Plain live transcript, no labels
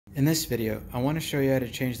In this video, I want to show you how to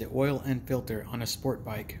change the oil and filter on a sport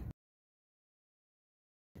bike.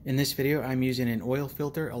 In this video, I'm using an oil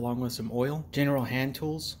filter along with some oil, general hand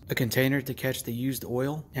tools, a container to catch the used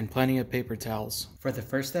oil, and plenty of paper towels. For the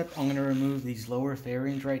first step, I'm going to remove these lower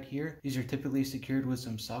fairings right here. These are typically secured with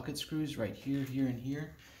some socket screws right here, here, and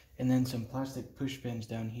here, and then some plastic push pins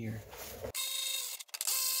down here.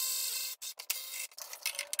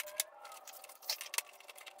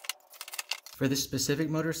 For this specific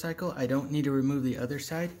motorcycle, I don't need to remove the other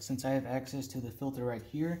side since I have access to the filter right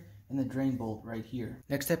here and the drain bolt right here.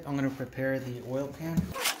 Next step, I'm going to prepare the oil pan.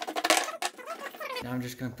 Now I'm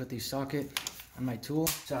just going to put the socket on my tool.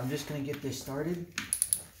 So I'm just going to get this started.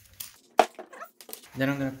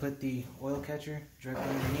 Then I'm going to put the oil catcher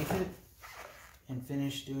directly underneath it and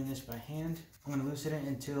finish doing this by hand. I'm going to loosen it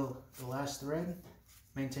until the last thread,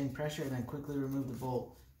 maintain pressure, and then quickly remove the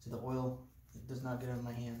bolt so the oil does not get on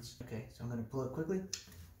my hands. Okay, so I'm going to pull it quickly.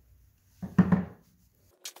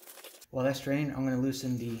 While that's draining, I'm going to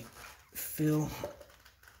loosen the fill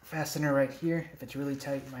fastener right here. If it's really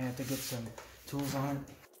tight, you might have to get some tools on it.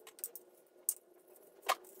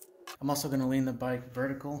 I'm also going to lean the bike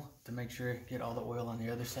vertical to make sure get all the oil on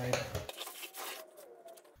the other side.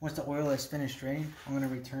 Once the oil is finished draining, I'm going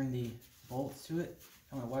to return the bolt to it.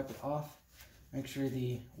 I'm going to wipe it off. Make sure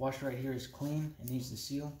the washer right here is clean. It needs to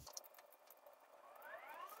seal.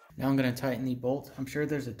 Now I'm going to tighten the bolt. I'm sure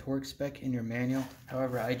there's a torque spec in your manual.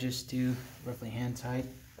 However, I just do roughly hand tight.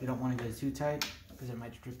 You don't want to get it too tight because it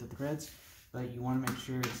might strip the threads, but you want to make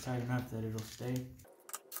sure it's tight enough that it'll stay.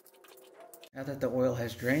 Now that the oil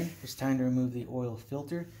has drained, it's time to remove the oil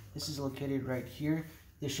filter. This is located right here.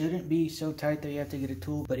 This shouldn't be so tight that you have to get a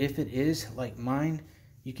tool, but if it is, like mine,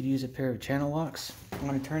 you could use a pair of channel locks. I'm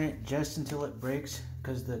going to turn it just until it breaks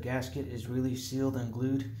because the gasket is really sealed and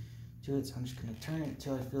glued to it, so I'm just going to turn it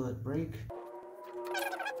until I feel it break.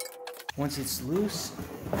 Once it's loose,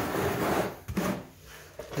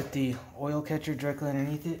 put the oil catcher directly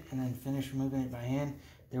underneath it and then finish removing it by hand.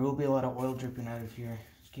 There will be a lot of oil dripping out of here,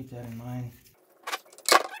 just keep that in mind.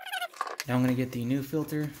 Now I'm going to get the new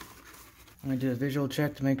filter. I'm going to do a visual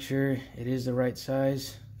check to make sure it is the right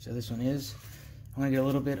size. So this one is. I'm going to get a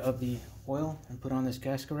little bit of the oil and put on this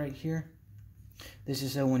gasket right here. This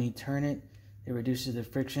is so when you turn it, it reduces the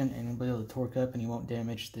friction and you'll be able to torque up and you won't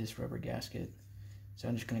damage this rubber gasket. So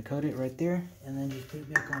I'm just going to coat it right there and then just put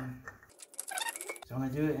it back on. So I'm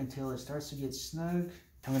going to do it until it starts to get snug.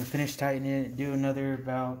 I'm going to finish tightening it, do another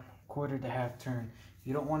about quarter to half turn.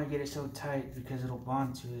 You don't want to get it so tight because it'll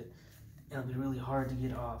bond to it. It'll be really hard to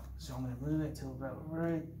get off. So I'm going to move it till about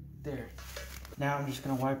right there. Now I'm just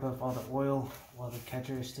going to wipe off all the oil while the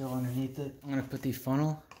catcher is still underneath it. I'm going to put the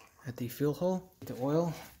funnel at the fill hole, the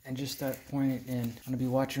oil, and just start pouring it in. I'm going to be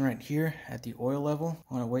watching right here at the oil level.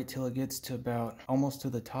 I'm going to wait till it gets to about almost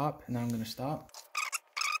to the top, and then I'm going to stop.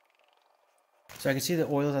 So I can see the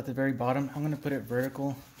oil is at the very bottom. I'm going to put it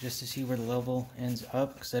vertical just to see where the level ends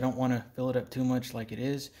up because I don't want to fill it up too much like it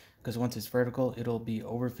is, because once it's vertical, it'll be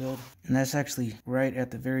overfilled. And that's actually right at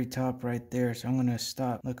the very top right there. So I'm going to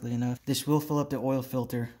stop, luckily enough. This will fill up the oil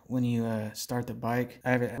filter when you start the bike. I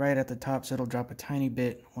have it right at the top, so it'll drop a tiny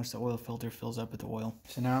bit once the oil filter fills up with the oil.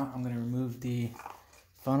 So now I'm going to remove the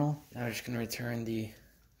funnel. Now I'm just going to return the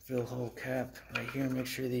fill hole cap right here and make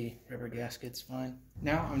sure the rubber gasket's fine.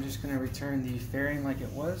 Now I'm just going to return the fairing like it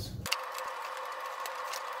was.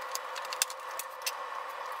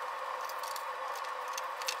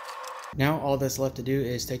 Now all that's left to do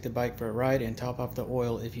is take the bike for a ride and top off the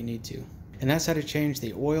oil if you need to. And that's how to change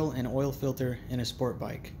the oil and oil filter in a sport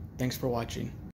bike. Thanks for watching.